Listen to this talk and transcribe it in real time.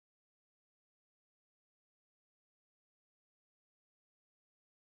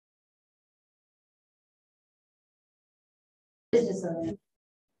business on that.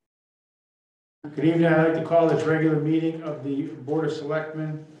 Good evening. I'd like to call this regular meeting of the Board of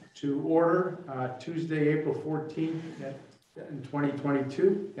Selectmen to order Tuesday, April 14th in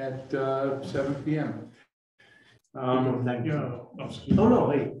 2022 at 7 p.m. Oh, no,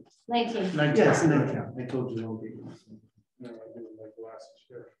 wait. 19. Yes, 19. I told you all the. No, I didn't like glasses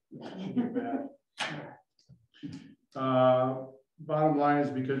here. Bottom line is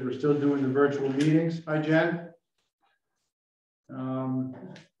because we're still doing the virtual meetings. Hi, Jen.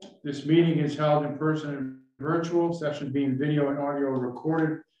 This meeting is held in person and virtual, session being video and audio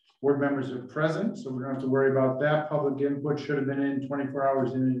recorded. Board members are present, so we don't have to worry about that. Public input should have been in 24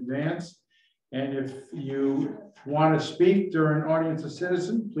 hours in advance. And if you want to speak during audience of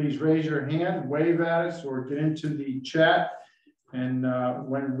citizen, please raise your hand, wave at us, or get into the chat. And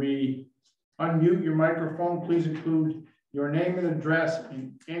when we unmute your microphone, please include your name and address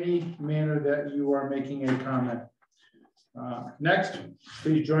in any manner that you are making a comment. Next,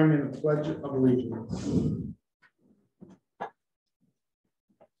 please join me in the Pledge of Allegiance.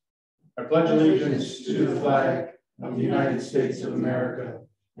 I pledge allegiance to the flag of the United States of America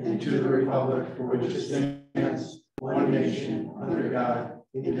and to the republic for which it stands, one nation, under God,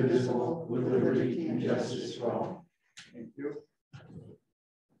 indivisible, with liberty and justice for all. Thank you.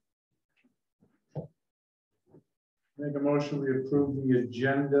 Make a motion, we approve the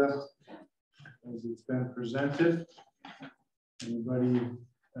agenda as it's been presented. Anybody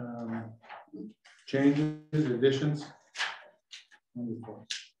changes, additions? Wonderful.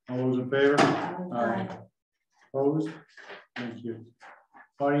 All those in favor? Aye. Opposed? Thank you.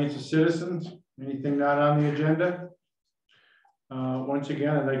 Audience of citizens, anything not on the agenda? Once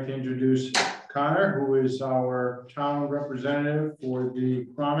again, I'd like to introduce Connor, who is our town representative for the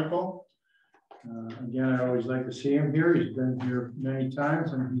Chronicle. Again, I always like to see him here. He's been here many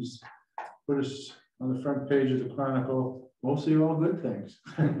times and he's put us on the front page of the Chronicle, mostly all good things.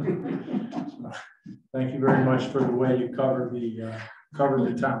 So, thank you very much for the way you covered the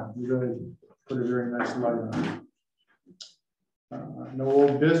town. You really put a very nice light on it. No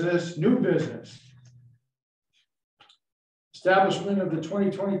old business, new business. Establishment of the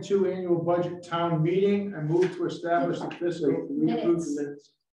 2022 annual budget town meeting. I move to establish the fiscal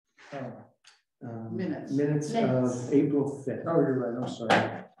Minutes. Minutes of April 5th. Oh, you're right. I'm sorry.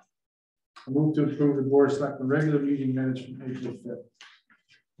 I move to approve the Board of Selectmen regular meeting minutes from April 5th.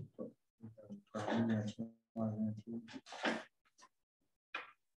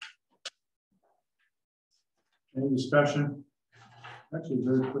 Any discussion? Actually,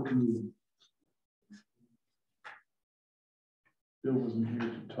 very quick meeting. Bill wasn't here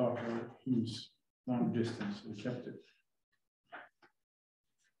to talk about it. He's long distance, so we kept it.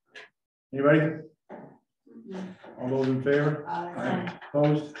 Anybody? All those in favor? Aye.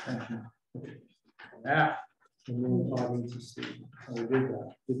 Opposed? Thank you. Yeah. And then audience of citizens. Oh, we did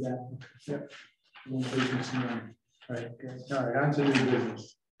that. Did that? Yep. One business and all right. All right, on to new business.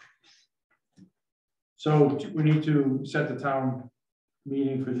 So we need to set the town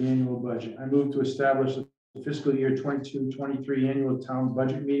meeting for the annual budget. I move to establish the fiscal year 22-23 annual town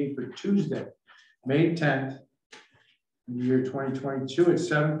budget meeting for Tuesday, May 10th, in the year 2022 at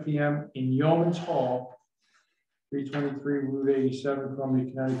 7 p.m. in Yeoman's Hall, 323 Route 87,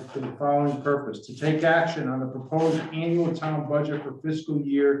 Columbia, Connecticut, for the following purpose: to take action on the proposed annual town budget for fiscal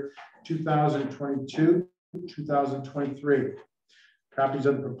year 2022-2023. Copies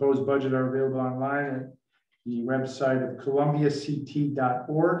of the proposed budget are available online at the website of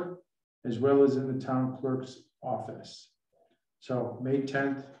columbiact.org, as well as in the town clerk's office. So May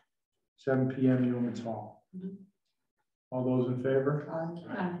 10th, 7 p.m. Yeoman's Hall. All those in favor?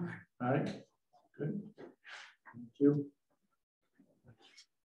 Aye. All right, good. Thank you.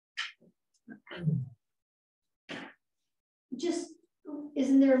 Just,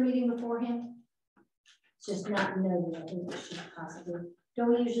 isn't there a meeting beforehand? It's just not known. I think we should possibly. Don't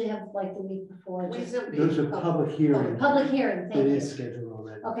we usually have like the week before? There's a public hearing. Public hearing, It thank you. is scheduled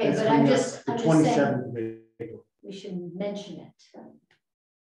already. Okay, That's but I'm coming up just the saying 27th of April. we should mention it.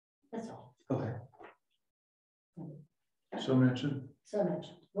 That's all. Okay. So mentioned. So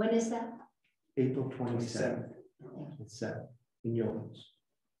mentioned. When is that? April 27th. It's 7 in Yeoman's.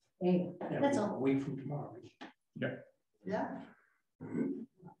 There you go. That's all. A week from tomorrow. Yeah.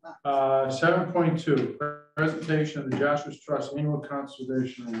 7.2, presentation of the Joshua Trust Annual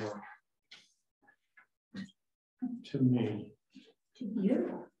Conservation Award. To me. To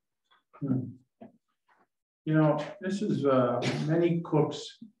you. You know, this is many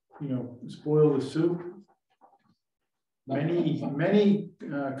cooks, you know, spoil the soup. Many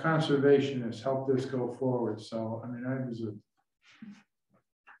conservationists helped this go forward. So, I mean, I was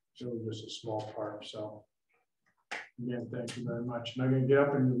just a small part. So Again, thank you very much. Am I going to get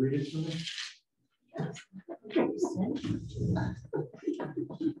up and read it to me?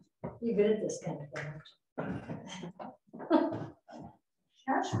 You're good at this kind of thing.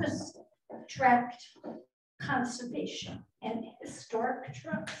 Joshua's Tract Conservation and Historic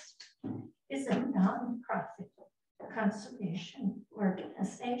Trust is a nonprofit conservation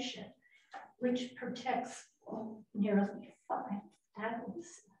organization which protects nearly 5,000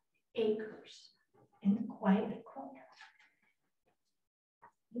 acres in the quiet corner,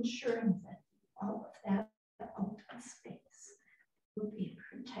 ensuring that all of that open space will be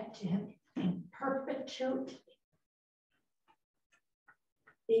protected in perpetuity.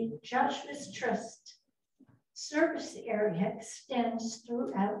 The Joshua's Trust service area extends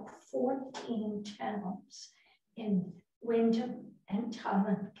throughout 14 towns in Windham and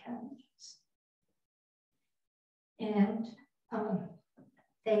Tolland counties. And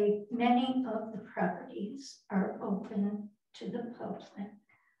many of the properties are open to the public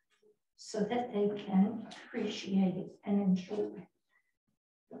so that they can appreciate and enjoy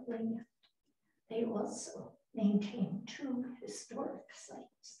the land. They also maintain 2 historic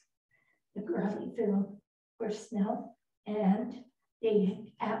sites, the Grottyville Horse Mill and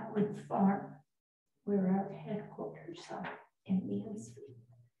the Atwood Farm, where our headquarters are in Mansfield.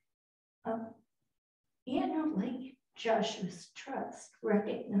 Annually, Joshua's Trust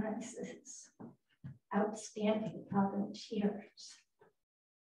recognizes outstanding volunteers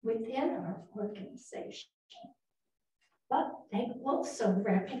within our organization, but they also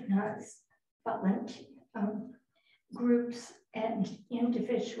recognize volunteer groups and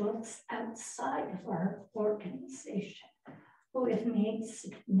individuals outside of our organization who have made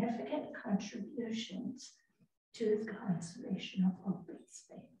significant contributions to the conservation of open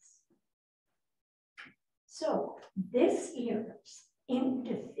space. So this year's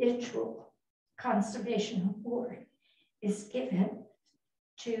individual conservation award is given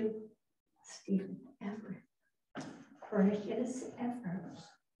to Stephen Everett for his efforts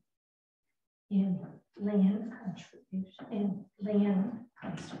in land conservation.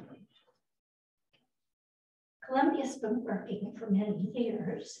 Columbia's been working for many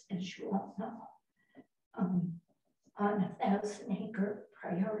years, as you all know, on a 1,000-acre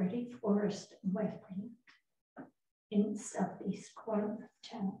priority forest and wetland in the southeast corner of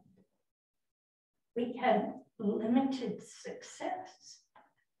town. We had limited success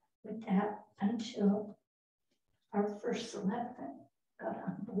with that until our first selectman got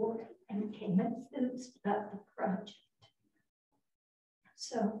on board and became enthused about the project.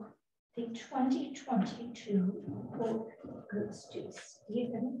 So the 2022 award goes to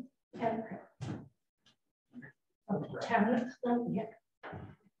Stephen Everett of the town of Columbia.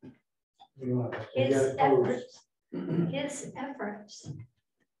 His efforts.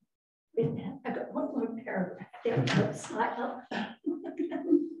 I got one more paragraph there. Smile.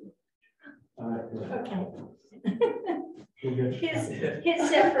 Okay.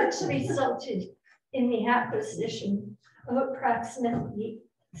 His efforts resulted in the acquisition of approximately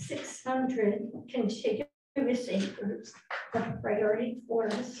 600 contiguous acres of priority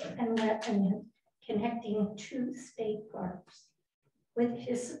forest and wetland connecting 2 state parks. With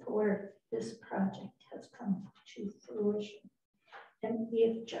his support, this project has come to fruition. And we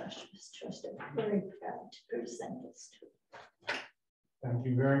of Joshua's Trust are very proud to present this to you. Thank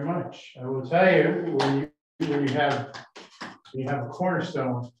you very much. I will tell you, when you have a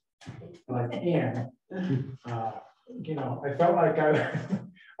cornerstone like Ann, you know, I felt like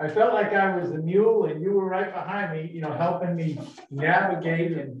I was the mule and you were right behind me, you know, helping me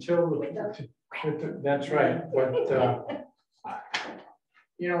navigate until that's right. But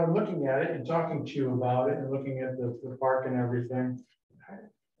you know, looking at it and talking to you about it and looking at the park and everything,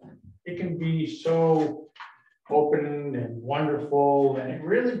 it can be so open and wonderful, and it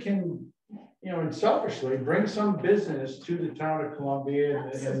really can, you know, and selfishly bring some business to the town of Columbia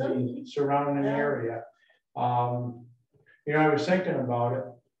and the surrounding area. You know, I was thinking about it.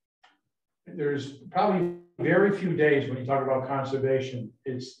 There's probably very few days when you talk about conservation.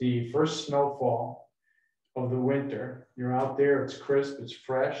 It's the first snowfall of the winter. You're out there, it's crisp, it's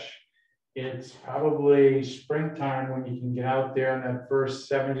fresh. It's probably springtime when you can get out there on that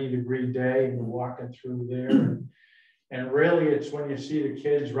first 70-degree day and you're walking through there. And really it's when you see the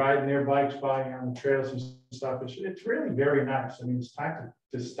kids riding their bikes by on the trails and stuff. It's really very nice. I mean, it's time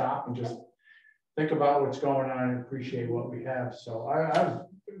to stop and just think about what's going on and appreciate what we have. So I'm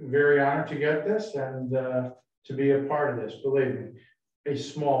very honored to get this and to be a part of this, believe me. A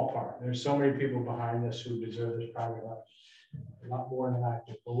small part. There's so many people behind this who deserve this, probably a lot more than I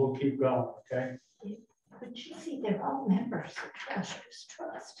do, but we'll keep going, okay? But you see, they're all members of Treasurers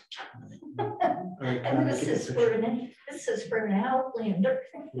Trust. Right, And this is for an outlander.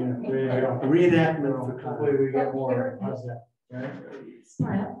 Yeah, there you go. A reenactment for Hopefully we get more. How's that? Right?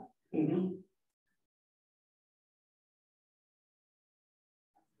 Smile. Get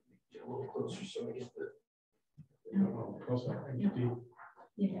a little closer so I get the. Close up.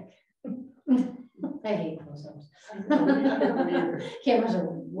 Yeah. I hate close-ups. Cameras are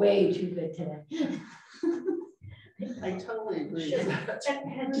way too good today. I totally agree. I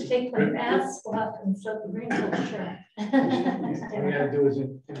had to take my mask off and so the wrinkles showed. All we gotta do is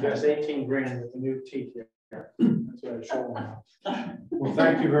invest 18 grand with the new teeth here. That's what I show them. Well,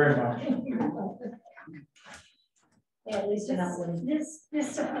 thank you very much. Yeah, at least they're not winning.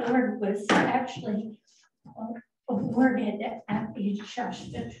 This award was actually awarded at the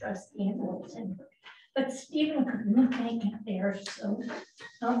Shasta Trust annual dinner, but Stephen couldn't make it there,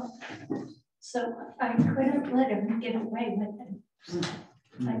 so I couldn't let him get away with it.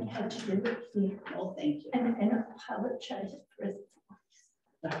 I had to do it here. Oh, thank you. And apologize for it.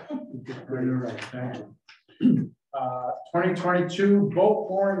 You're right, thank you. 2022 boat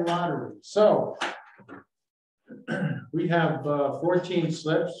pouring lottery. So we have 14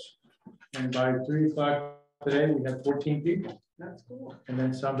 slips, and by 3 o'clock today, we have 14 people. That's cool. And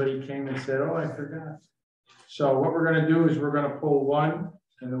then somebody came and said, oh, I forgot. So what we're gonna do is we're gonna pull one,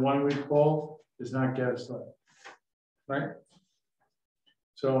 and the one we pull does not get a slip, right?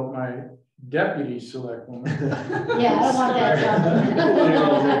 So my deputy select woman. Yeah, I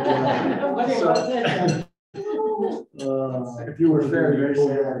don't want that job. If you were fair, you'd pull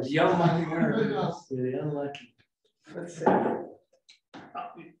yours. The unlucky winner. Yeah, The unlucky. let's see. You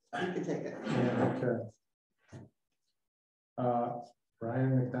can take it. Yeah, okay.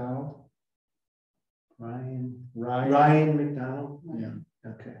 Ryan McDonald. Ryan McDonald. Yeah.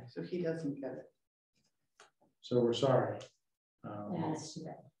 Okay. So he doesn't get it. So we're sorry. Yeah, that's too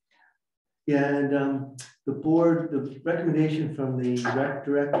bad. Yeah, and the board, the recommendation from the rec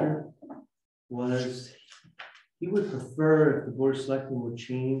director was he would prefer if the board of selectmen would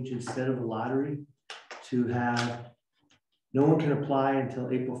change instead of a lottery to have no one can apply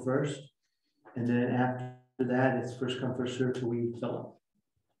until April 1st. And then after that, it's first come, first served till we fill up.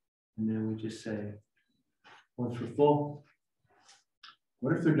 And then we just say, once we're full.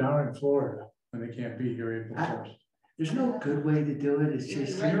 What if they're down in Florida and they can't be here April 1st? There's no good way to do it. It's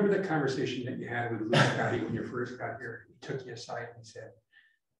just. Remember the conversation that you had with Luke Scotty when you first got here? He took you aside and said,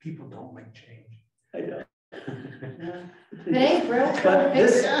 people don't like change. I know. It ain't broke. But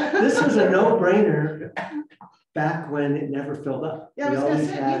this was a no-brainer back when it never filled up. Yeah, I We was gonna always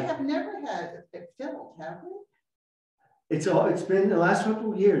say, had- we have never had it filled, have we? It's been the last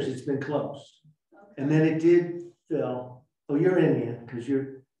couple of years, it's been closed. And then it did fill. Oh, you're Indian, because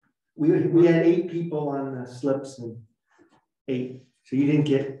we had 8 people on the slips and 8. So you didn't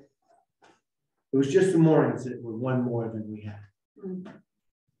get, it was just the mornings that were one more than we had.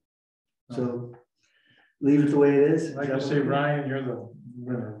 So leave it the way it is. Like I say, Ryan, you're the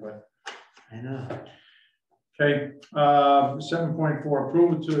winner, but. I know. Okay, 7.4,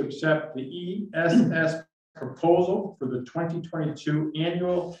 approval to accept the ESS proposal for the 2022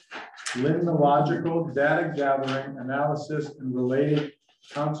 annual limnological data gathering, analysis, and related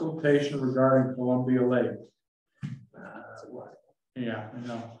consultation regarding Columbia Lake. Yeah, I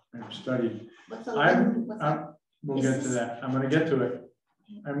know, I've studied. What's the We'll get to that. I'm gonna get to it.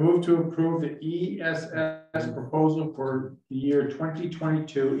 I move to approve the ESS proposal for the year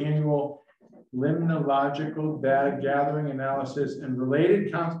 2022 annual limnological data gathering, analysis, and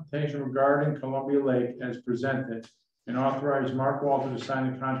related consultation regarding Columbia Lake as presented, and authorize Mark Walter to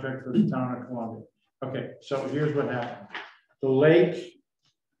sign the contract for the town of Columbia. Okay, so here's what happened. The lake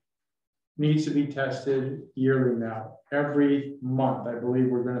needs to be tested yearly now, every month. I believe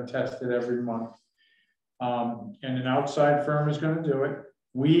we're going to test it every month. And an outside firm is going to do it.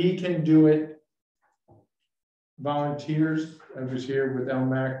 We can do it. Volunteers, I was here with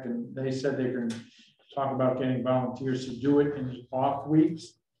LMAC and they said they can talk about getting volunteers to do it in the off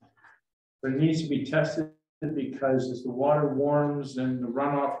weeks. But it needs to be tested because as the water warms and the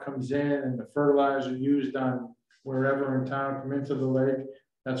runoff comes in and the fertilizer used on wherever in town come into the lake,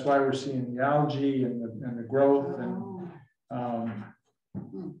 that's why we're seeing the algae and the growth, and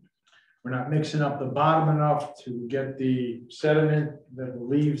we're not mixing up the bottom enough to get the sediment, the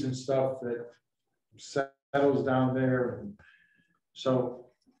leaves and stuff that settles down there. And so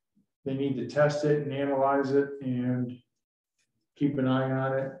they need to test it and analyze it and keep an eye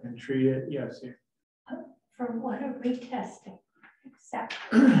on it and treat it. Yes. For what are we testing?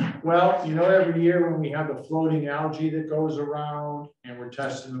 Well, you know, every year when we have the floating algae that goes around and we're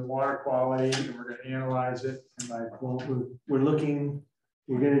testing the water quality and we're gonna analyze it. And like, Well, we're looking,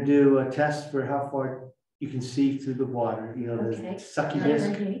 we're gonna do a test for how far you can see through the water, you know, the Okay. sucky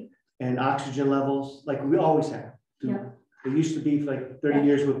disc and oxygen levels, like we always have. Yeah. It used to be for like 30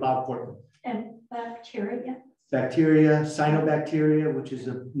 years with Bob Portman. And bacteria. Bacteria, cyanobacteria, which is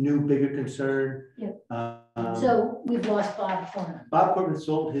a new, bigger concern. Yep. So we've lost Bob Corner. Bob Portman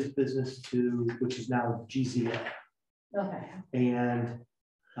sold his business to, which is now GZA. Okay. And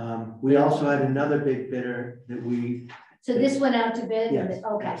we also had another big bidder that we, So this went out to bid? Yes.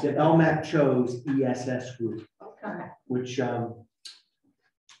 Okay. the LMAC chose ESS Group, Okay. which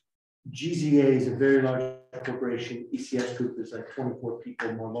GZA is a very large corporation. ECS Group is like 24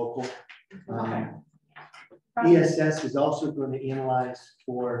 people, more local. Okay. ESS is also going to analyze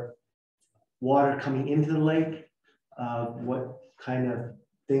for water coming into the lake, what kind of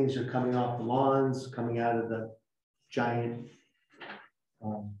things are coming off the lawns, coming out of the giant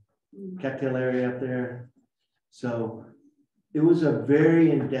cattail area up there. So it was a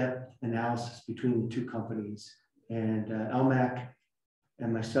very in-depth analysis between the two companies, and LMAC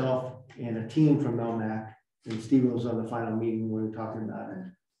and myself and a team from LMAC, and Stephen was on the final meeting where we were talking about it.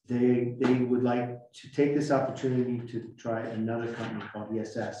 They would like to take this opportunity to try another company called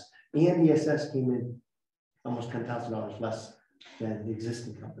ESS. And ESS came in almost $10,000 less than the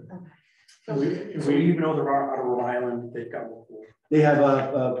existing company. So even though they're out of Rhode Island, they've got one. They have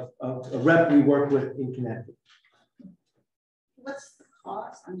a rep we work with in Connecticut. What's the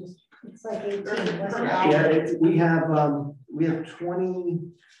cost? I'm just. It's like 18, wasn't it? Yeah, we have 20,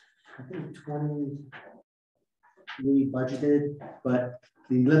 I think 23 budgeted, but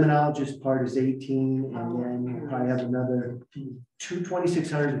the limnologist part is 18, and then you probably have another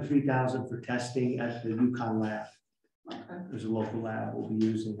 2,600 to 3,000 for testing at the Yukon lab. There's a local lab we'll be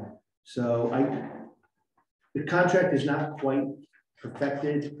using. So the contract is not quite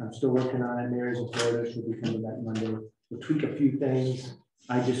perfected. I'm still working on it. Mary's in Florida. She'll be coming back Monday. We'll tweak a few things.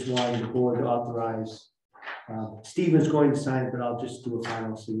 I just wanted the board to authorize. Stephen's going to sign it, but I'll just do a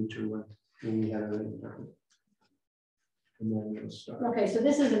final signature when we have everything perfect. And then we'll start. Okay, so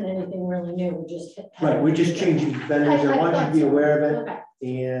this isn't anything really new, we're just. Right, we're just changing vendors. I want you to be aware of it,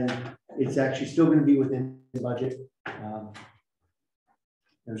 Okay. and it's actually still going to be within the budget.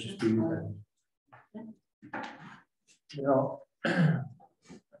 There's just being you know, a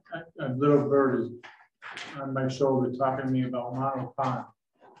little bird is on my shoulder talking to me about Mono Pond.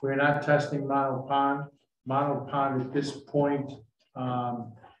 We're not testing Mono Pond. Mono Pond at this point,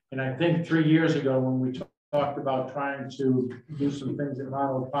 and I think 3 years ago when we talked about trying to do some things at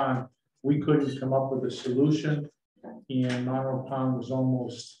Mono Pond, we couldn't come up with a solution, and Mono Pond was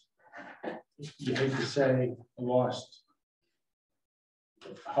almost, you hate to say, lost.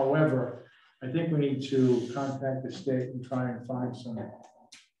 However, I think we need to contact the state and try and find some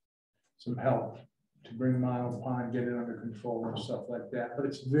help to bring Mono Pond, get it under control and stuff like that. But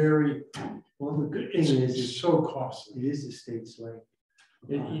it's very, well, the good thing it's is so costly. it is the state's lake.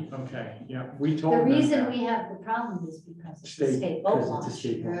 Okay, yeah, we told The them reason that. we have the problem is because it's a State, state boat Because launch. it's a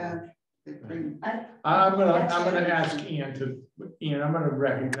state law. Yeah. They bring- I'm gonna ask Ian, I'm gonna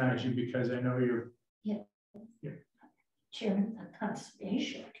recognize you because I know you're, Chairman of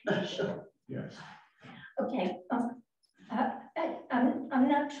Conservation Commission. yes. Okay, I'm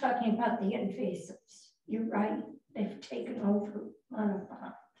not talking about the invasives. You're right, they've taken over Mono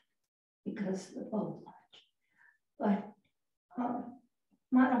Pond because of the boat launch. But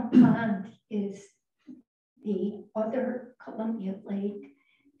Mono Pond is the other Columbia Lake,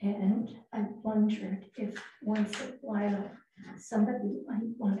 and I wondered if once in a while somebody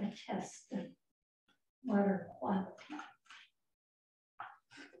might want to test the water quality.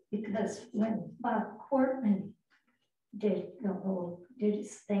 Because when Bob Portman did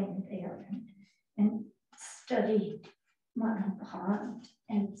his thing there and studied Mono Pond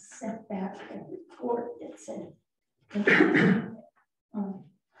and sent back a report that said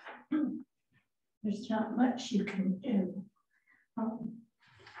there's not much you can do.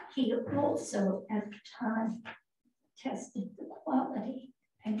 He also at the time tested the quality,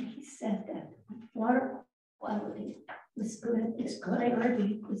 and he said that water quality was good, its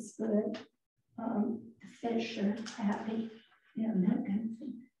clarity was good, the fish are happy, you know, that kind of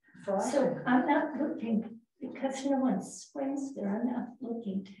thing. So I'm not looking, because no one swims there, I'm not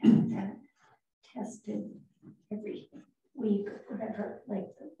looking to have that tested every week or whatever, like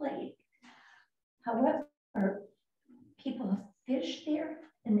the lake. However, people fish there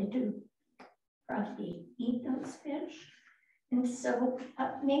and they do probably eat those fish. And so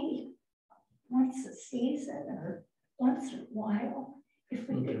maybe once a season or once in a while, if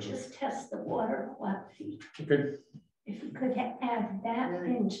we could just test the water quality, Okay, if we could add that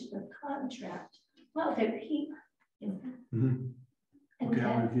into the contract, well, they're here. You know, Mhm. and Okay,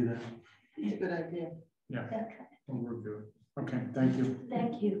 I'll that, review that. It's a good idea. that, we'll review it. Okay, thank you.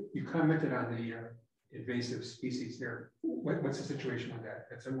 thank you. You commented on the invasive species there. What's the situation with that?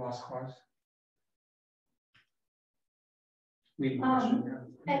 That's a lost cause? Leading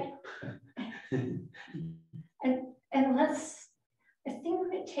question, yeah. Unless, I think it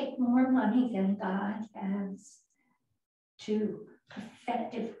would take more money than God has to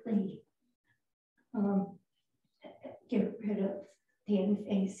effectively get rid of the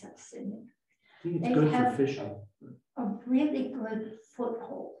invasives in it. I think They it's good for have- fishing. A really good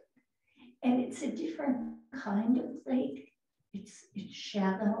foothold. And it's a different kind of lake. It's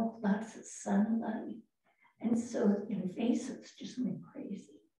shallow, lots of sunlight. And so invasives just went crazy.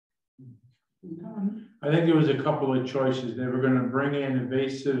 I think there was a couple of choices. They were gonna bring in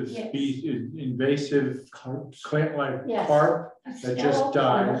invasive Yes. species, invasive like Yes. carp that just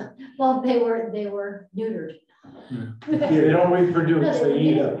died. Well, they were neutered. They don't reproduce, they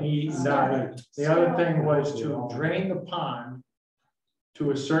eat, No, die. The other thing was to drain the pond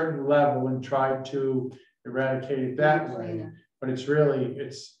to a certain level and try to eradicate it that way. But it's really,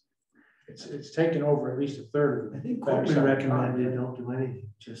 it's taken over at least a third of I it. think Corbin recommended don't do anything,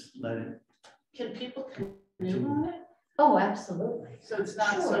 just let it. Can people canoe on it? Oh, absolutely. So it's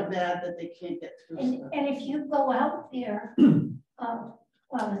not so Sure. bad that they can't get through stuff. And if you go out there,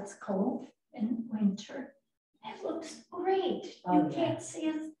 while it's cold in winter, it looks great. Oh, You yeah. can't see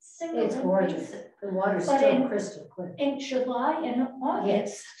a single It's gorgeous. invasive. The water's But still in- crystal clear. In July and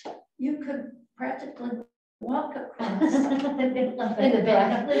August, you could practically walk across the middle of In the it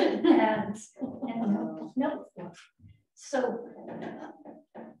back. on lily pads and no. So,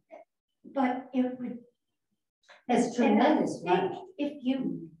 but it would. It's and I tremendous, right? think if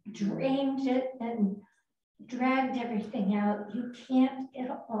you drained it and dragged everything out, you can't get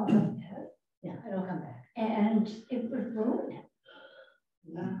all of it, Yeah, it'll come back. and it would ruin it,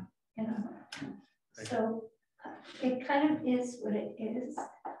 Yeah. you know? So it kind of is what it is,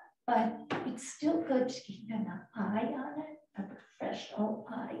 but it's still good to keep an eye on it, a professional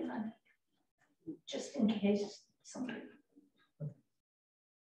eye on it, just in case something.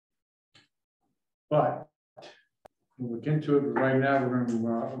 But we'll look into it, but right now, we're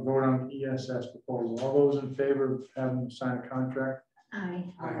gonna vote on the ESS proposal. All those in favor of having them sign a contract?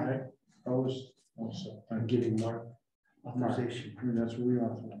 Aye. Aye. Opposed? Also, I'm thank you. giving Mark authorization. I mean, that's what we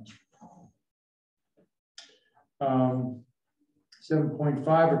authorize.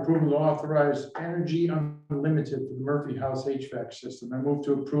 7.5, approval to authorize Energy Unlimited for the Murphy House HVAC system. I move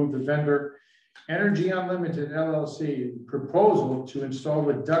to approve the vendor Energy Unlimited LLC proposal to install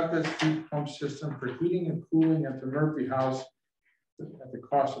the ductless heat pump system for heating and cooling at the Murphy House at the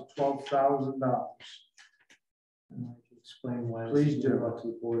cost of $12,000. Explain why. this Please is do. brought to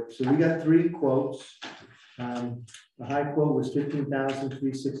the board. So we got 3 quotes. The high quote was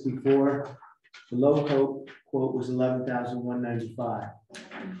 $15,364. The low quote was $11,195.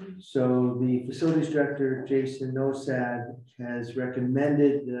 So the facilities director, Jason Nosad, has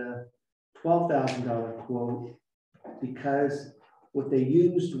recommended the $12,000 quote because what they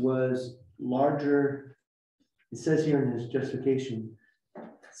used was larger. It says here in his justification,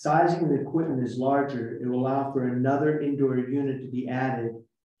 sizing of the equipment is larger. It will allow for another indoor unit to be added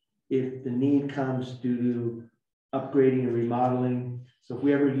if the need comes due to upgrading and remodeling. So if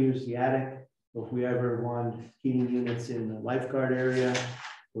we ever use the attic, or if we ever want heating units in the lifeguard area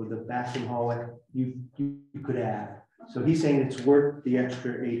or the bathroom hallway, you could add. So he's saying it's worth the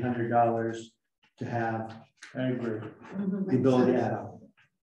extra $800 to have I agree. the ability to add on.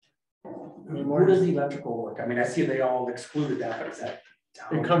 Where does the electrical work? I mean, I see they all excluded that, but is that?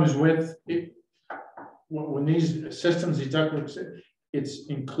 It comes with it. When these systems, these ductworks, it's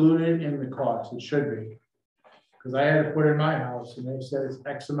included in the cost. It should be. Because I had to put in my house and they said it's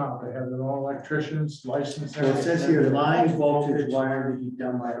X amount. They have their own electricians licensed. Well, it says here, line voltage wire to be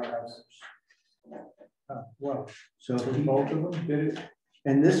done by others. Well, So both of them did it.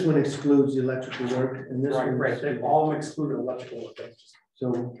 and this one excludes the electrical work, and this one. Right, they all excluded electrical work. That's just-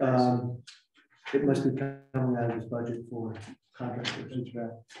 So it must be coming out of his budget for contractors,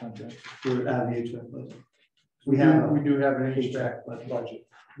 HVAC contract. for out of the HVAC budget. We do have an HVAC HVAC budget.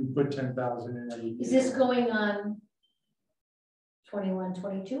 We put 10,000 in every year. Is this going on 21,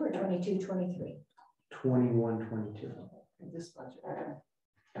 22 or 22, 23? 21, 22. This budget.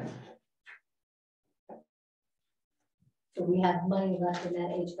 So we have money left in that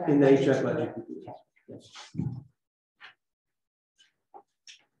HVAC. In the budget HVAC to- budget. Yes.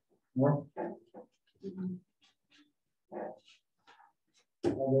 More?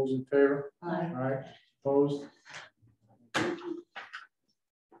 All those in favor? Aye. All right, opposed?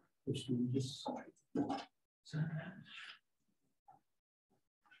 Which we just. So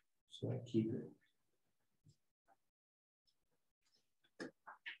I keep it.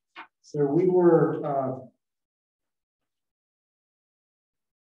 So we were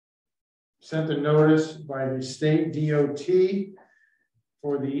sent a notice by the state DOT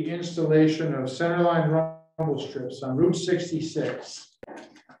for the installation of centerline rumble strips on Route 66.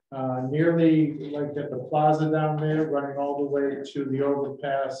 Nearly like at the plaza down there, running all the way to the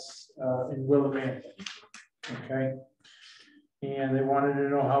overpass in Willimantic. Okay. And they wanted to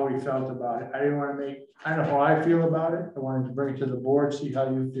know how we felt about it. I didn't want to I don't know how I feel about it. I wanted to bring it to the board, see how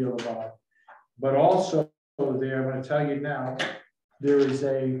you feel about it. But also there, I'm going to tell you now, there is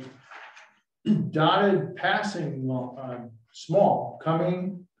a dotted passing small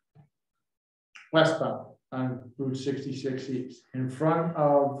coming westbound on Route 66 East in front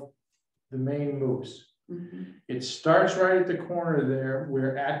of the main moose. It starts right at the corner there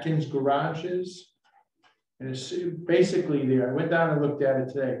where Atkins Garage is. And it's basically there. I went down and looked at it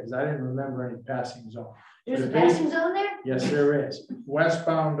today because I didn't remember any passing zone. There's a passing zone there? Yes, there is.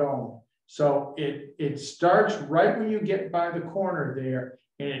 Westbound only. So it starts right when you get by the corner there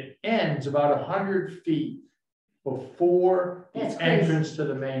and it ends about 100 feet before the That's crazy. entrance to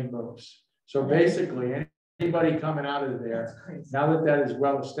the main moose. So basically, anybody coming out of there, now that that is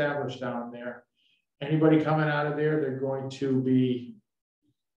well established down there, anybody coming out of there, they're going to be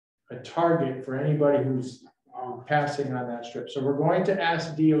a target for anybody who's passing on that strip. So we're going to ask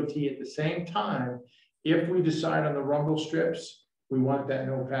DOT at the same time, if we decide on the rumble strips, we want that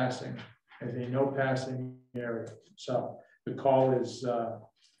no passing, as a no passing area. So the call is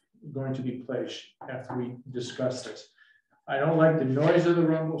going to be placed after we discuss this. I don't like the noise of the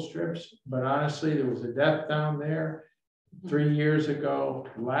rumble strips, but honestly, there was a death down there 3 years ago.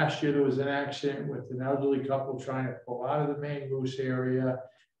 Last year, there was an accident with an elderly couple trying to pull out of the main moose area.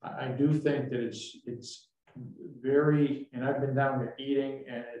 I do think that it's very, and I've been down there eating,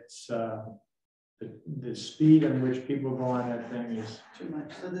 and it's the speed in which people go on that thing is Too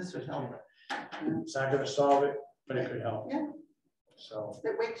much, so this would help. it's not going to solve it, but it could help. Yeah. So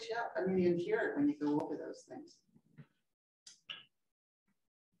It wakes you up. I mean, you hear it when you go over those things.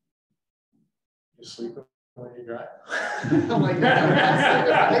 you sleep when you drive. Oh my God.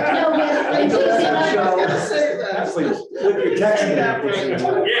 No, I was gonna say that. That's like, with your text. Yeah, right. There's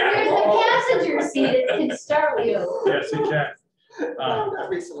the passenger seat, it can start you. Yes, it can. No, not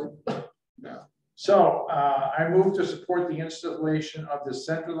recently. So I move to support the installation of the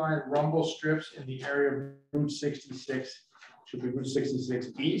centerline rumble strips in the area of Route 66, should be Route 66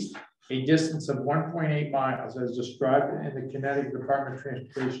 East, a distance of 1.8 miles as described in the Connecticut Department of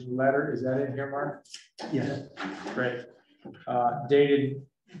Transportation letter. Is that in here, Mark? Yes. Great. Dated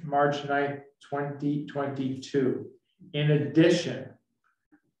March 9th, 2022. In addition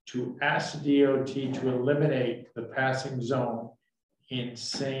to ask DOT to eliminate the passing zone in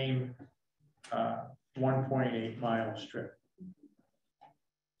same 1.8 mile strip.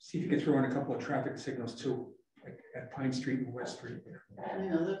 See if you can throw in a couple of traffic signals too, like at Pine Street and West Street there. You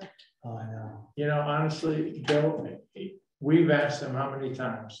know, the Oh, I know. You know, honestly, Bill, we've asked them how many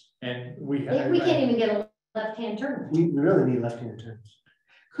times, and we have. We can't even get a left-hand turn. We really need left-hand turns.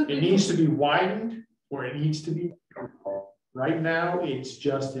 could It we- needs to be widened, or it needs to be. Right now, it's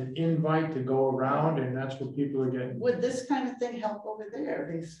just an invite to go around, and that's what people are getting. Would this kind of thing help over there,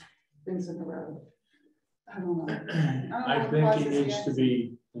 these things in the road? I don't know. I think it needs to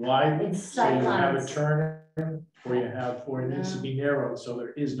be widened, It's so you have a sightlines. turn, or it needs to be narrowed, so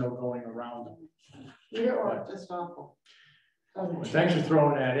there is no going around them. Either or. Just awful. Well, thanks for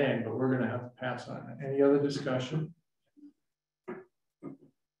throwing that in, but we're gonna have to pass on it. Any other discussion?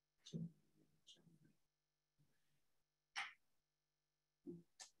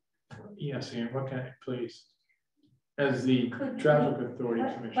 Yes, Ian, what can I, please? As the Could we- Traffic Authority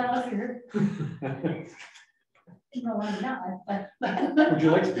Commissioner. Well, you're. No, I'm not, but. Would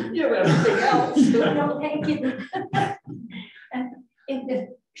you like to be? You have everything else. No, thank you. And in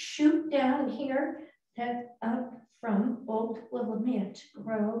the shoot down here, that up from Old Willamette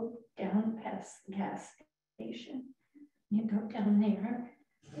Road down past the gas station. You go down there,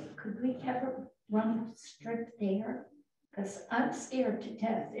 could we have a rumble strip there? Because I'm scared to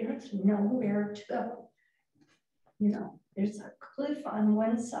death, there's nowhere to go. You know, there's a cliff on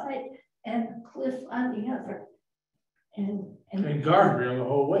one side and a cliff on the other. And And guardrail the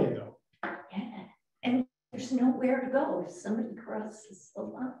whole way, though. yeah, and there's nowhere to go if somebody crosses the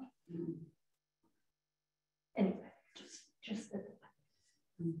line. Anyway, just that.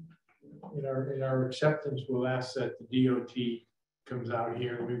 In our acceptance, we'll ask that the DOT comes out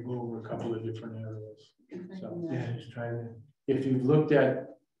here, we go over a couple of different areas. So, Yeah, just trying to. if you've looked at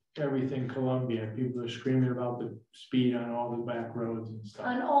everything Columbia, people are screaming about the speed on all the back roads and stuff.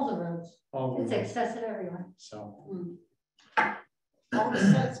 On all the roads, All the it's roads. excessive everywhere. So, All the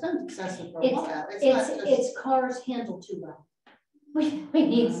sites been excessive for a while. It's not just. It's cars handled too well. We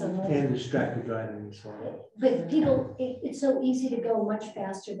need some more. And distracted driving as well. But people, it's so easy to go much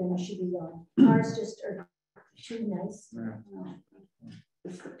faster than you should be going. Cars just are too nice. No.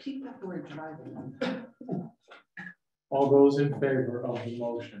 It's the people who are driving them. all those in favor of the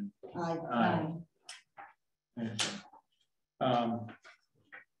motion? I, Thank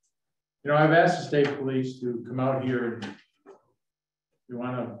you. I've asked the state police to come out here and you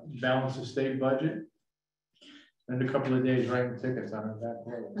want to balance the state budget, spend a couple of days writing tickets on it back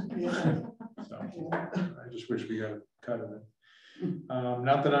road. yeah. So I just wish we got a cut of it.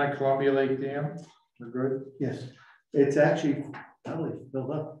 Nothing on Columbia Lake Dam. We're good. Yes, it's actually probably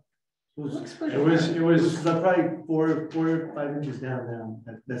filled up. Looks pretty It was Probably 4 or 5 inches down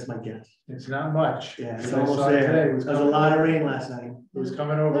now. That's my guess. it's not much. Yeah, it's As I almost saw there. today, There was a lot of rain last night. It was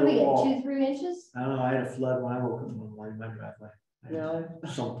coming What over do we the get, wall. 2-3 inches? I don't know, I had a flood when I woke up in the morning, my driveway. Really?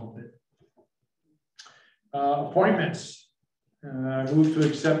 Some pump it. Appointments. Move to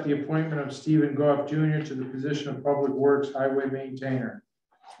accept the appointment of Stephen Goff Jr. to the position of Public Works Highway Maintainer.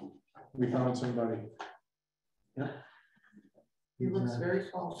 We found somebody. He looks very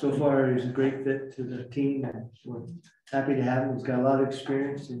tall. So far, he's a great fit to the team, and we're happy to have him. He's got a lot of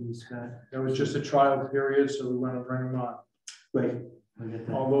experience, and he's got That was just a trial period, so we want to bring him on. great. We'll get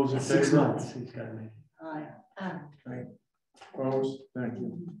that. All those in 6 favor? months, he's got to make it. Aye. Opposed? Thank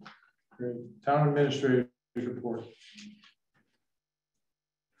you. Great. Town Administrator's report.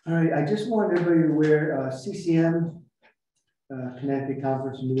 All right, I just want everybody to aware, CCM, Connecticut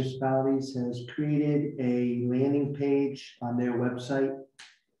Conference of Municipalities, has created a landing page on their website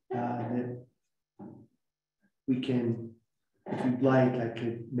that we can, if you'd like, I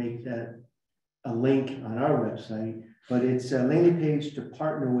could make that a link on our website, but it's a landing page to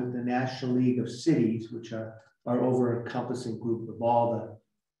partner with the National League of Cities, which are our over-encompassing group of all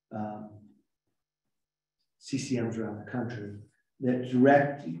the CCMs around the country, that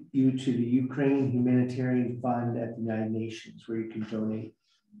direct you to the Ukraine Humanitarian Fund at the United Nations, where you can donate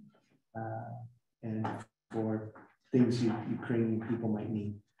and for things Ukrainian people might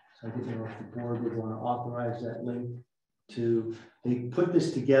need. So I didn't know if the board would want to authorize that link to, they put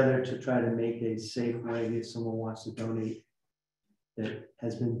this together to try to make a safe way if someone wants to donate that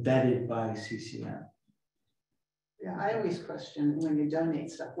has been vetted by CCM. Yeah, I always question when you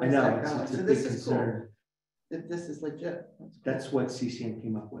donate stuff. I where's know, that it's going? a So big this is cool. concern. That this is legit. That's what CCM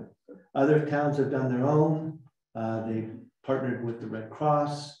came up with. Other towns have done their own. They've partnered with the Red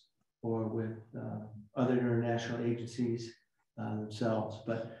Cross or with other international agencies themselves,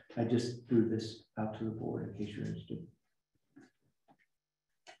 but I just threw this out to the board in case you're interested.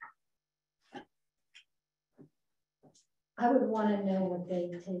 I would want to know what they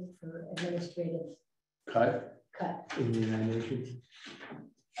take for administrative Cut. cut. In the United Nations.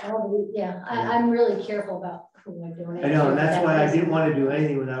 Yeah, I'm really careful about who I donate. I know, and to. that's why I didn't want to do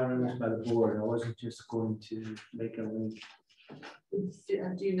anything without running this by the board. I wasn't just going to make a link.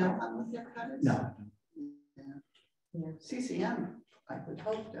 Do you know how much their cut is? No. Yeah. CCM, I would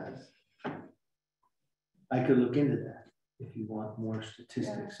hope does. I could look into that if you want more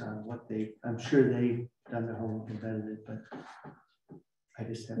statistics on what I'm sure they've done their homework and vetted it, but I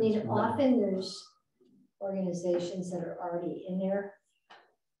just I haven't. mean, often there's organizations that are already in there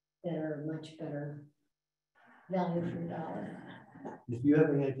that are much better value for dollar. If you have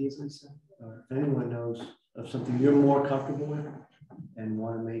any ideas, Lisa, or if anyone knows of something you're more comfortable with and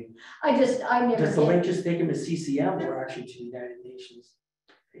want to make. I never Does the did. link just take them to CCM or actually to the United Nations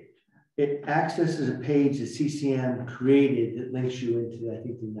page? It accesses a page that CCM created that links you into, I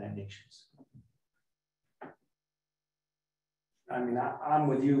think, the United Nations. I mean, I'm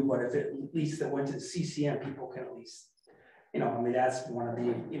with you, but if it at least that went to the CCM, people can at least, I mean, that's one of the,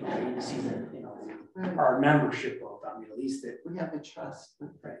 agencies that, Right. our membership of, I mean, at least it. We have a trust.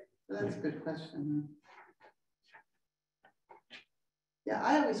 Right. That's a good question. Yeah,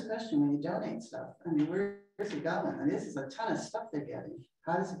 I always question when you donate stuff. I mean, where's it going? And this is a ton of stuff they're getting.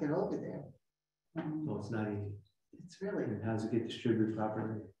 How does it get over there? Well, it's not easy. It's really And how does it get distributed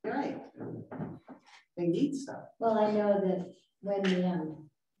properly? right. They need stuff. Well, I know that when the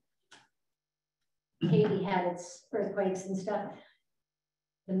Haiti had its earthquakes and stuff,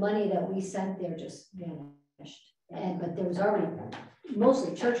 the money that we sent there just vanished. But there was already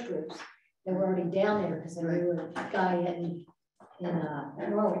mostly church groups that were already down there because there was a guy in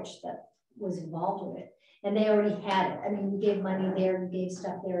Norwich that was involved with it. And they already had it. I mean, we gave money there, we gave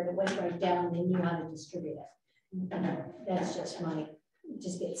stuff there, and it went right down, and they knew how to distribute it. And that's just money, it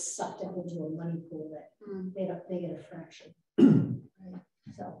just gets sucked up into a money pool that they get a fraction.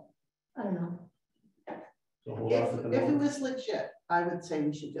 So, I don't know. So hold off at the If it moment. was legit, I would say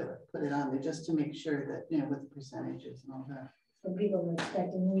we should do it, put it on there, just to make sure that, you know, with the percentages and all that. So people were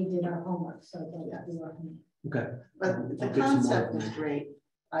expecting, we did our homework, so they'll do our homework. Okay. But the I'll get some more concept is information. great,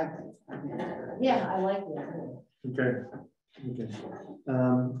 I think. I think it's a good idea. Yeah, I like it. Okay. Okay.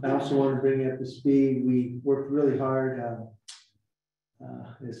 I also want to bring you up to speed. We worked really hard.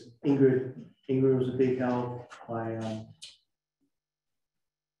 This Ingrid was a big help by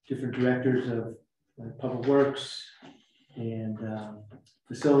different directors of public works and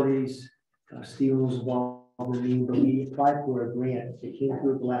facilities. Stephen was involved in me, but we applied for a grant. It came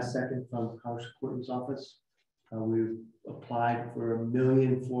through at the last second from House Courtney's office. We applied for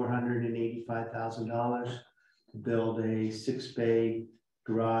 $1,485,000 to build a 6-bay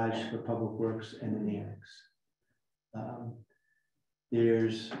garage for public works and an annex.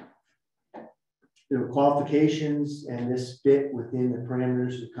 There were qualifications and this fit within the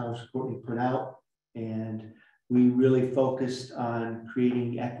parameters that Council Courtney put out. And we really focused on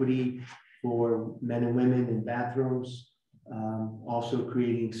creating equity for men and women in bathrooms, also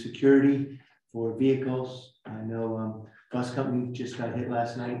creating security for vehicles. I know bus company just got hit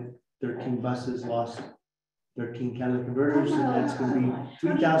last night. 13 buses lost 13 catalytic converters, and that's going to be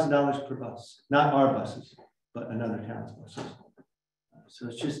 $3,000 per bus. Not our buses, but another town's buses. So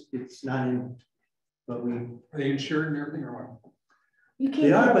it's not in, but we. Are they insured and everything or what? You can't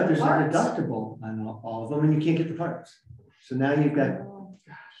They are, get but the there's a parts. deductible on all of them, and you can't get the parts. So now you've got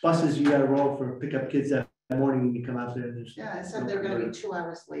buses you got to roll for pick up kids that morning, and you come out there and there's. Yeah, I said they're gonna be 2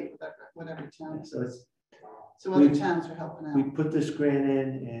 hours late with whatever town. So it's, So other we- towns are helping we out. put this grant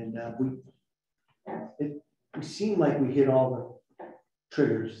in, and we seem like we hit all the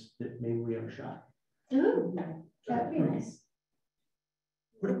triggers that maybe we have a shot. Ooh, that'd be nice.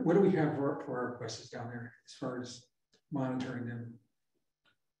 What do we have for our buses down there as far as monitoring them?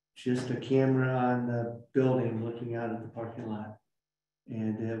 Just a camera on the building looking out at the parking lot.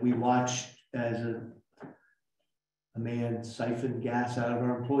 And we watched as a man siphoned gas out of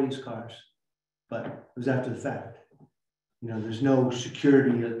our employees' cars. But it was after the fact. You know, there's no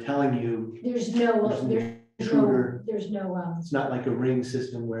security telling you, There's no, intruder. there's no, It's not like a ring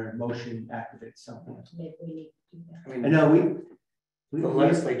system where motion activates something. maybe we need to do that. I I mean, know the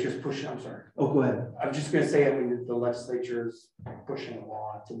legislature's pushing, I'm sorry. Oh, go ahead. I'm just gonna say, I mean, the legislature's pushing a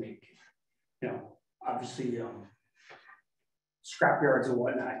law to make, you know, obviously, scrap yards and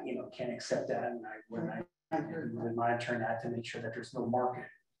whatnot, you know, can't accept that, and I monitor that to make sure that there's no market.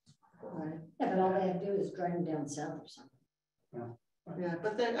 Right. Yeah, but all they have to do is drive them down south or something. Yeah,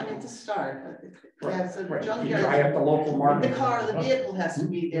 but then, I mean, to start, Right, yeah, so right. You junkyard, dry up the local the market. car, the vehicle has to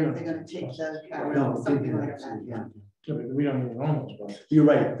be there, if they're gonna take the, No, something like that, yeah. Yeah, but we don't even own those buses. You're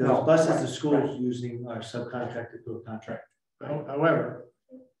right. No, Those buses right, the school's using are subcontracted to a contract. However,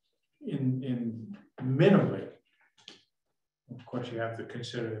 in minimally, of course, you have to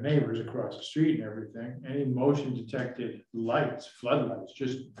consider the neighbors across the street and everything. Any motion detected lights, floodlights,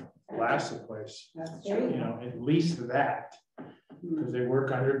 just blast the place. That's There you true, You know, at least that, because they work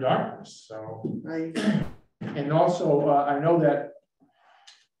under darkness, so. right? And also, I know that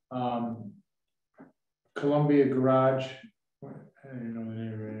Columbia Garage, I don't know the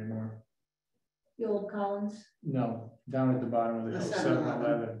name of it anymore. The old Collins, No, down at the bottom of the The hill, 7-Eleven.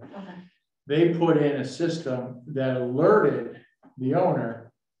 7-Eleven. okay. They put in a system that alerted the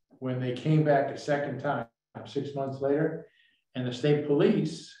owner when they came back a second time, 6 months later, and the state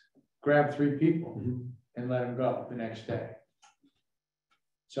police grabbed 3 people and let them go the next day.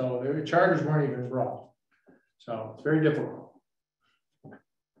 So their charges weren't even brought. So it's very difficult.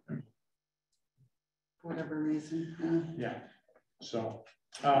 For whatever reason, Yeah. So,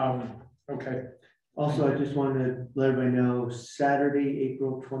 okay. Also, I just wanted to let everybody know, Saturday,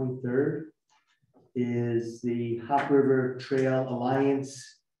 April 23rd is the Hop River Trail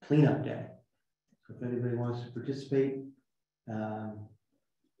Alliance Cleanup Day. So if anybody wants to participate,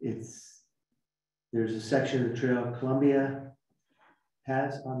 there's a section of the trail Columbia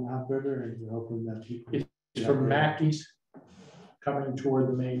has on the Hop River, and we're hoping that people. It's from Mackey's coming toward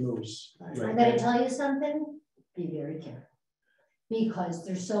the main moose. I'm gonna tell you something, be very careful. Because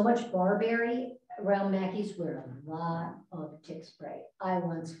there's so much barberry around Mackey's where a lot of tick spray. I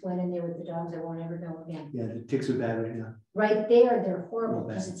once went in there with the dogs, I won't ever go again. Yeah, the ticks are bad right now. Right there, they're horrible, Oh,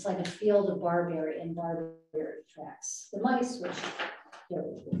 because bad. it's like a field of barberry and barberry tracks. The mice, which,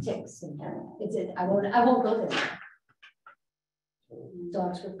 the ticks, and I won't go there.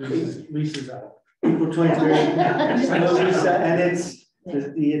 Dogs were. Lisa's out. April 23rd. Yeah. And it's,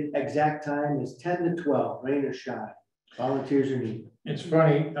 the exact time is 10 to 12, rain or shine. Volunteers are needed. It's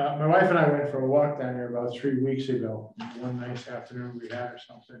funny, my wife and I went for a walk down there about 3 weeks ago, one nice afternoon we had or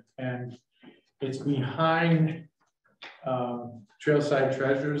something, and it's behind Trailside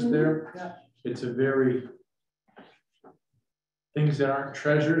Treasures there. Yeah. It's a very, things that aren't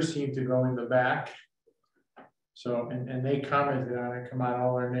treasures seem to go in the back. So, and they commented on it, come on,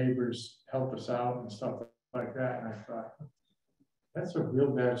 all our neighbors help us out and stuff like that, and I thought, that's a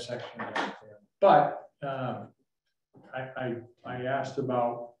real bad section right there. But I asked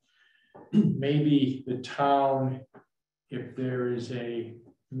about maybe the town, if there is a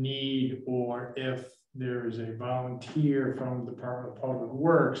need or if there is a volunteer from the Department of Public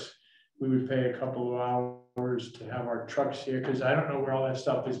Works, we would pay a couple of hours to have our trucks here, because I don't know where all that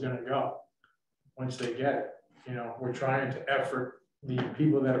stuff is gonna go once they get it. You know, we're trying to effort the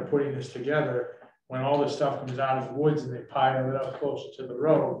people that are putting this together. When all this stuff comes out of the woods and they pile it up closer to the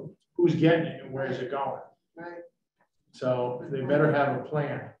road, who's getting it and where's it going? Right. So they better have a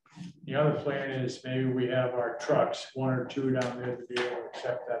plan. The other plan is maybe we have our trucks, 1 or 2 down there to be able to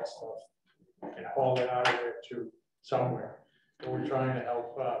accept that stuff and haul it out of there to somewhere. But we're trying to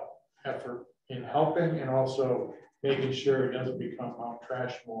help effort in helping and also making sure it doesn't become Mount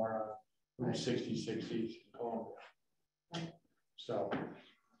Trashmore from 60 Columbia. So.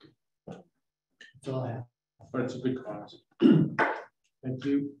 That's all I have. But it's a good cause. Thank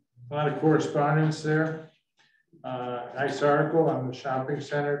you. A lot of correspondence there. Nice article on the shopping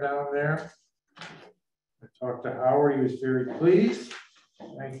center down there. I talked to Howard, he was very pleased.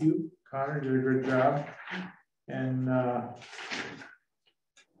 Thank you, Connor, did a good job. And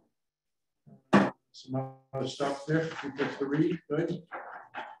some other stuff there, people to read, good.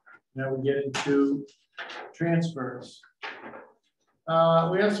 Now we get into transfers.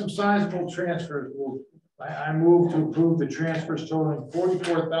 We have some sizable transfers. I move to approve the transfers totaling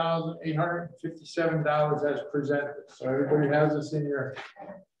 $44,857 as presented. So everybody has this in your.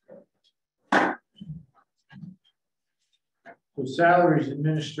 So salaries,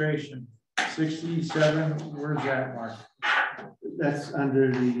 administration, 67, where's that, Mark? That's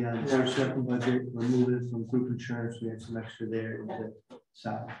under the board of selectmen budget. We're moving from group insurance. We had some extra there into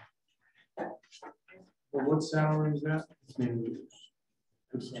salary. Well, what salary is that? It's mainly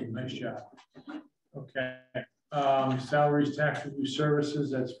Nice job. Okay. Salaries, tax review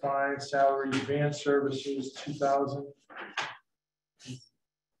services, that's fine. Salary advance services, 2,000.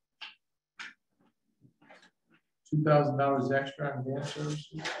 $2,000 extra on advance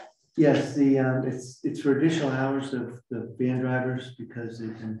services. Yes, the it's for additional hours of the van drivers because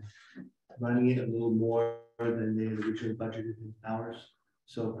they've been running it a little more than they had originally budgeted in hours.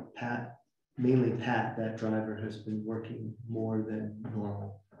 So Pat, mainly Pat, that driver has been working more than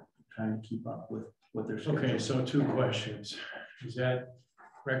normal, trying to keep up with what they're scheduled. Okay, so 2 questions. Is that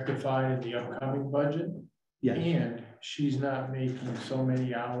rectified in the upcoming budget? Yes. And she's not making so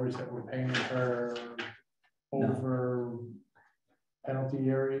many hours that we're paying her over penalty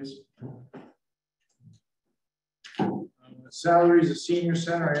areas? Salaries of senior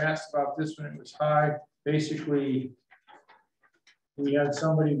center, I asked about this when it was high. Basically, we had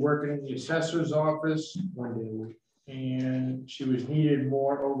somebody working in the assessor's office 1 day a week, and she was needed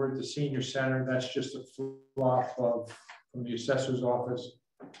more over at the senior center. That's just a flop from the assessor's office,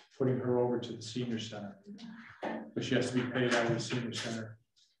 putting her over to the senior center. But she has to be paid out of the senior center.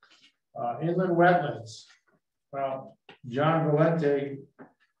 Inland wetlands. Well, John Valente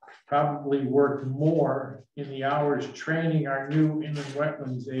probably worked more in the hours training our new inland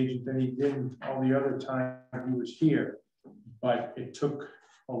wetlands agent than he did all the other time he was here. But it took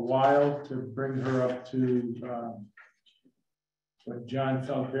a while to bring her up to but John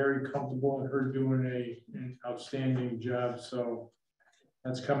felt very comfortable in her doing an outstanding job. So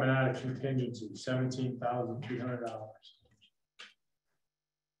that's coming out of contingency, $17,300.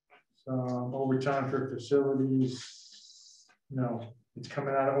 So overtime for facilities, no, it's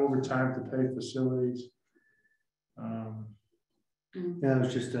coming out of overtime to pay facilities. Yeah, it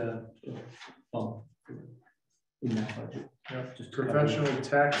was just a bump in that budget. Yep. Just professional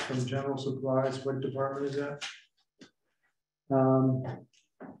tax from general supplies. What department is that?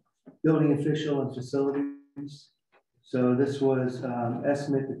 Building official and facilities. So this was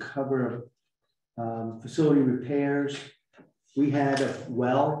estimate to cover facility repairs. We had a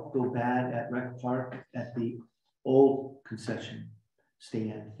well go bad at Rec Park at the old concession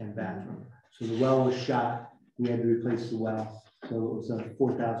stand and bathroom. So the well was shot. We had to replace the well. So it was a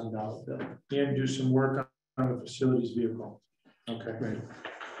 $4,000 bill. And do some work on the facilities vehicle. Okay. Right.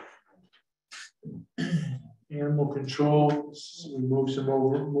 animal control, we moved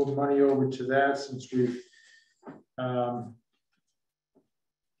money over to that since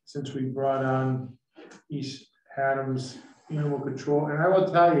we brought on East Adams Animal Control. And I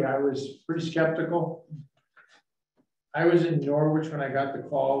will tell you, I was pretty skeptical. I was in Norwich when I got the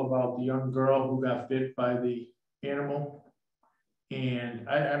call about the young girl who got bit by the animal. And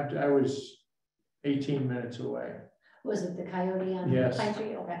I was 18 minutes away. Was it the coyote on Yes. Pine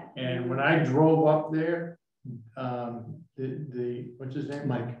Tree? Okay. And when I drove up there, what's his name?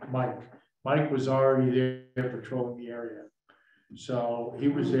 Mike was already there patrolling the area. So he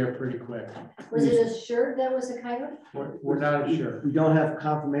was there pretty quick. Was it assured that was a coyote? We're not sure. We don't have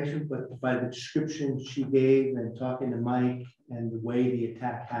confirmation, but by the description she gave and talking to Mike and the way the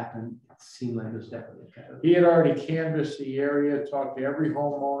attack happened, it seemed like it was definitely a coyote. He had already canvassed the area, talked to every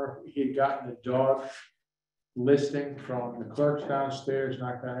homeowner. He had gotten a dog listing from the clerks downstairs,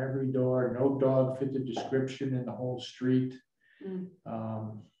 knocked on every door. No dog fit the description in the whole street.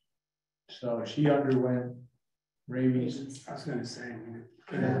 So she underwent rabies. I was gonna say,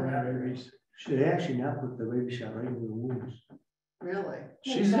 Rabies. They actually now put the rabies shot right into the wounds. Really?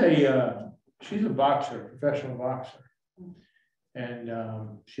 She's a boxer, professional boxer. And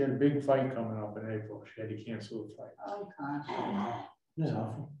she had a big fight coming up in April. She had to cancel the fight. Oh, gosh. That's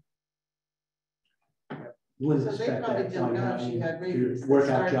awful. You wouldn't So they expect probably that. didn't know she had rabies. They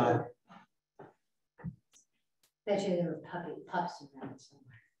Workout started job. Bet you there were pups around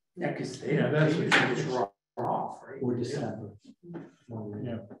somewhere. yeah, because Yeah, that's they what usually she just run off, right? Or December.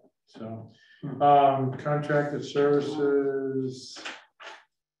 Yeah. So, contracted services,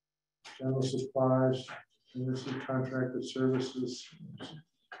 general supplies, and this is contracted services.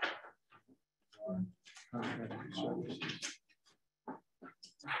 Contracted services.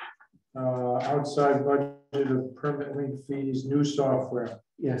 Outside budget of permit link fees, new software.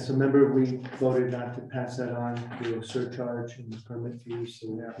 Yeah, so remember we voted not to pass that on to a surcharge and permit fees,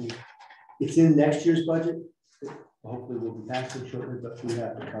 so it's in next year's budget. Hopefully we'll be passing shortly, but we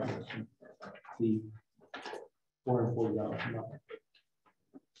have to cover the $440 a month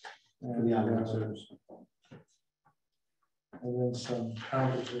for the online service. And then some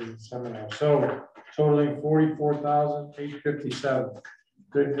conferences and seminars. So totaling $44,857.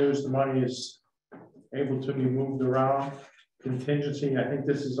 Good news, the money is able to be moved around. Contingency, I think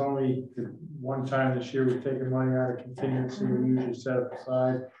this is only the one time this year we've taken money out of contingency. We usually set it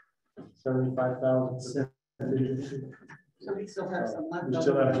aside $75,000. So we still have some left. We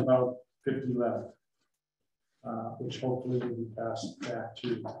still have about 50 left, which hopefully will be passed back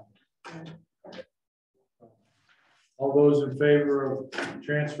to. All those in favor of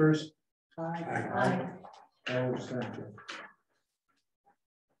transfers? Aye. All abstention.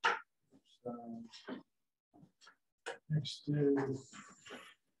 Next is.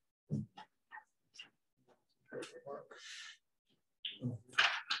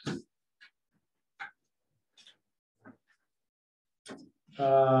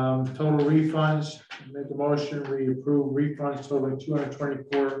 Total refunds, make a motion, we approve refunds totaling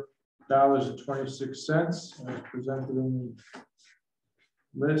 $224.26 as presented in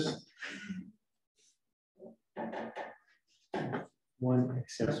the list. One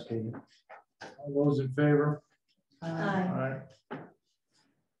excess payment. All those in favor? Aye. Aye.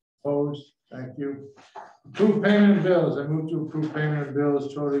 Opposed? Thank you. Approve payment of bills. I move to approve payment of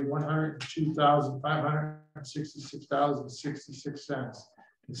bills totaling $102,566.66,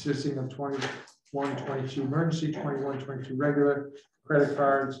 consisting of 21-22 emergency, 21-22 regular, credit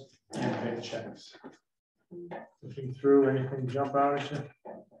cards, and paychecks. Looking through, anything jump out at you?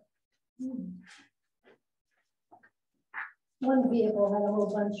 One vehicle had a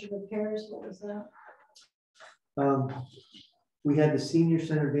whole bunch of repairs. What was that? We had the senior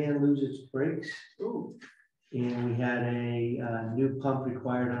center van lose its brakes. Ooh. And we had a new pump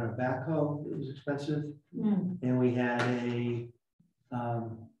required on a backhoe. It was expensive. And we had a,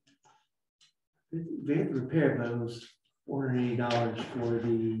 we had to repair, but it was $480 for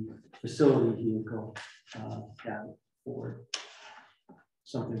the facility vehicle down for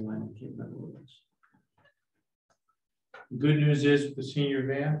something when I can't remember what it was. The good news is with the senior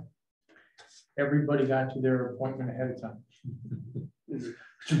van, everybody got to their appointment ahead of time.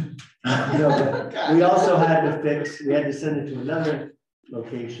 No, but we also had to fix, we had to send it to another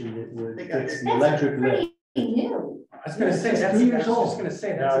location that would fix the electric lift. Pretty new. I was gonna say, It's that's, 3 I years was old. just gonna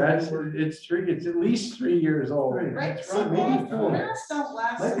say, Now that's. it's at least 3 years old. Brakes Maybe don't four. last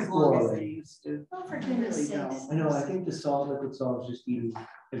Might be as four long as already. they used to. Oh, for They goodness really sakes. don't. I know, I think the salt, liquid salt is just eating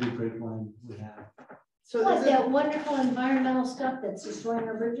every brake line we have. So What, is that it, wonderful environmental stuff that's destroying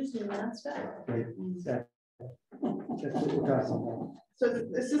our bridges and that stuff? Right, exactly. That's what we're talking about. So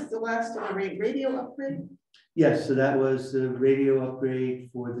this is the last of the radio upgrade? Yes, so that was the radio upgrade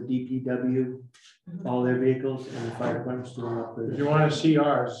for the DPW, all their vehicles, and the fire department's doing If upgrade. you want to see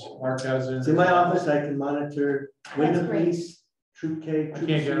ours, Mark has it. It's in my office, I can monitor window That's great. police, troop K. I troop can't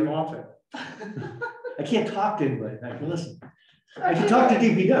get C. him off it. I can't talk to anybody, I can listen. I can talk to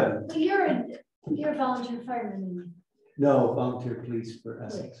DPW. Well, you're a volunteer fireman. No, volunteer police for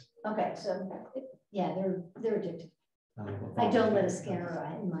Essex. Okay, so, yeah, they're addicted. I don't let a scanner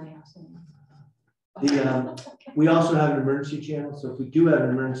in my house anymore. We also have an emergency channel, so if we do have an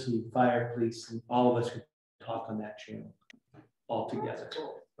emergency, fire, police, and all of us can talk on that channel all together.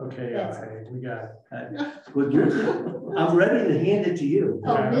 Okay, hey, we got it. Well, I'm ready to hand it to you.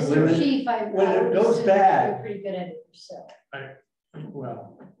 Oh, Yeah, Mr. when- Chief, when it would goes assume bad. You're pretty good at it yourself.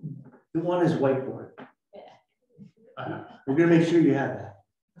 Well, The one is whiteboard. uh, We're gonna make sure you have that.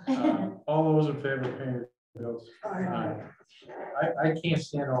 all those in favor of paying the bills? Aye. I can't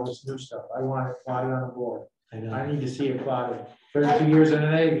stand all this new stuff. I want it plotted on the board. I know. I need to see it plotted. 32 years in the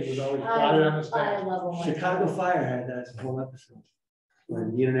Navy, it was always plotted on the I staff. love them. Chicago Fire had that as a whole episode.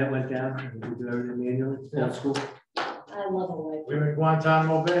 When the internet went down, and we do everything manually, old school. I love them. We were in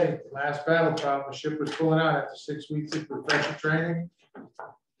Guantanamo Bay, last battle problem, the ship was pulling out after 6 weeks of refresher training.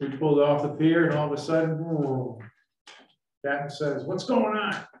 We pulled off the pier and all of a sudden, boom. Captain says, "What's going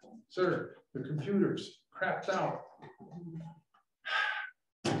on?" "Sir, the computer's crapped out.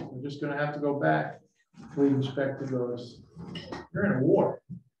 We're just gonna have to go back." Fleet inspector goes, "You're in a war.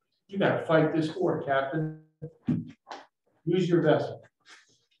 You gotta fight this war, Captain. Use your vessel."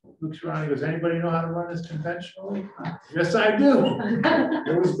 Looks around, he goes, "Anybody know how to run this conventionally?" "Yes, I do."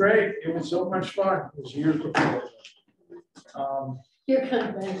 It was great. It was so much fun. It was years before. You're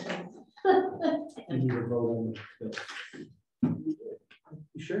conventional. And you were voting.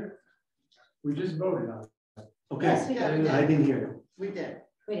 You sure? We just voted on it. Okay, Yes, we did. I didn't hear We did.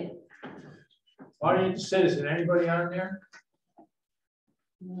 We did. Audience citizen, anybody on there?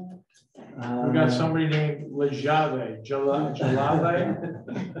 it. We got somebody named Lejave, Jalave.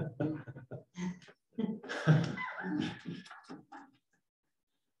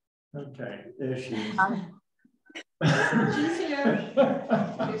 Okay. There she is. She's here.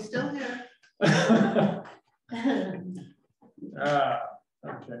 She's still here.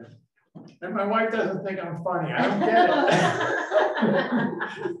 Okay. And my wife doesn't think I'm funny. I don't get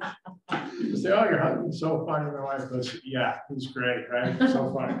it. You say, "Oh, your husband's so funny." My wife goes, "Yeah, he's great, right?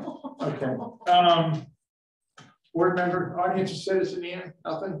 So funny." Okay. Board member, audience or citizen, Ian,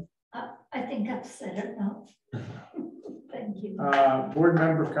 nothing? I think I've said it now. Thank you. Board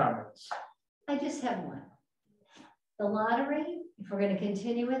member comments. I just have one. The lottery, if we're gonna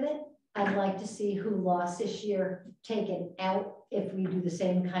continue with it, I'd like to see who lost this year taken out if we do the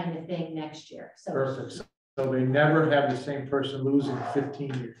same kind of thing next year. So Perfect. So they never have the same person lose in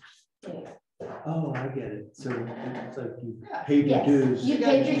 15 years. yeah. Oh, I get it. So it's like you paid your Yes, dues. you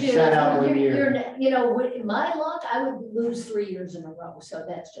paid your dues. Sat out 1 You're- year. You know, in my luck, I would lose 3 years in a row. So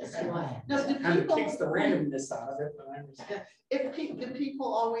that's just why. No, do Kind of people, takes the randomness out of it, but I understand. do people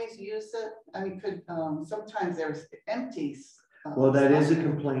always use it? I mean, sometimes there's empties. Well, that is a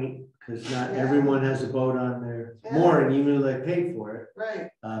complaint, because not Yeah. everyone has a boat on their Yeah. mooring, even though they paid for it. Right.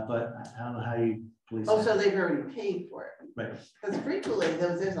 But I don't know how you police Oh, so that. they've already paid for it. Right. Because frequently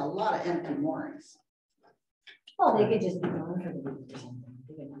there's a lot of empty moorings. Oh, they could just be gone for the week or something.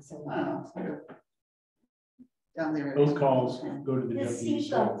 They could be so- I don't know. Down there. Those calls go to the The deputy.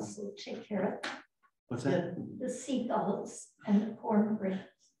 seagulls will take care of it. What's that? The seagulls and the cornbread.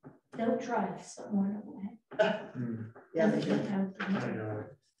 They'll drive someone away. Yeah, they do. I know.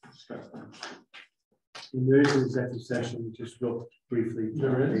 And there is an executive session, just real briefly.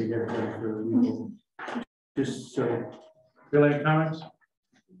 There is? They everybody for a legal- Just so, Bill, any comments?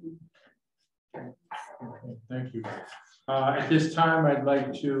 Okay, thank you. At this time, I'd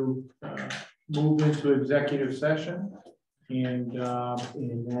like to move into executive session. And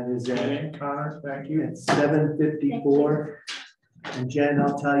that is at Connor, thank you. 7:54. And Jen,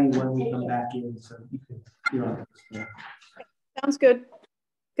 I'll tell you when we come back in, so you can, you're on. Sounds good.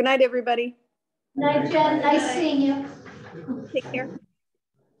 Good night, everybody. Night, Jen. Nice seeing you. Take care.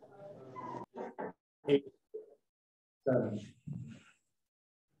 7.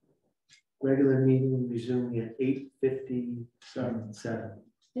 Regular meeting resuming at 8:57.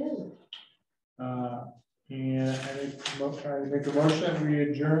 And I make a motion, we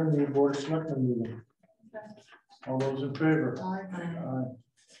adjourn the board of selectmen meeting. All those in favor? Aye.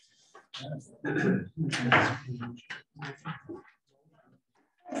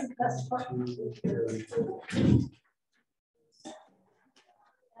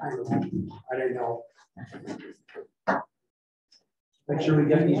 I didn't know. Make sure we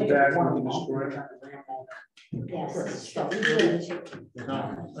get these back when we destroy it. Yes. So we did too. No,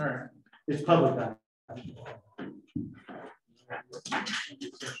 all right. It's public document.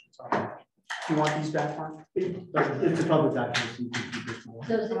 You want these back, Mark? It's a public document. So you can keep this one.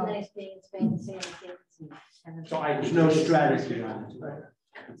 Those are nice things, fancy things. So I. There's no strategy on it. Right?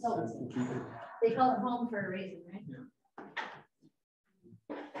 So they call it home for a reason, right?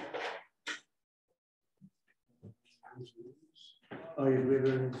 Oh, you believe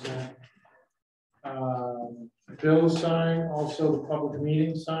it? Bill sign, also the public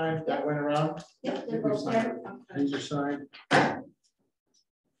meeting sign that went around. Yep, they're both there. These are signed.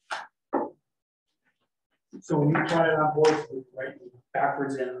 So when you try it on board, right,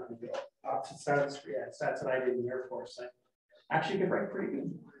 backwards in on the opposite sides, yeah, so that's what I did in the Air Force. I actually could write pretty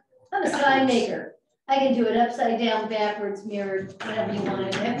good. I'm a sign maker. I can do it upside down, backwards, mirrored, whatever you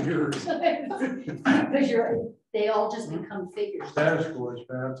want. Because they all just become figures. Status scores,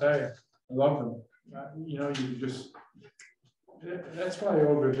 man, I'll tell you, I love them. You know, you just, that's why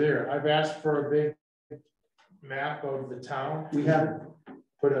over there, I've asked for a big map of the town. We have,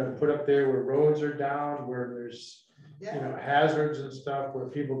 Put up there where roads are down, where there's, you know, hazards and stuff, where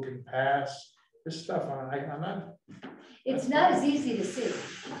people can pass. There's stuff I'm not. It's not as easy to see.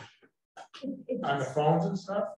 On the phones and stuff?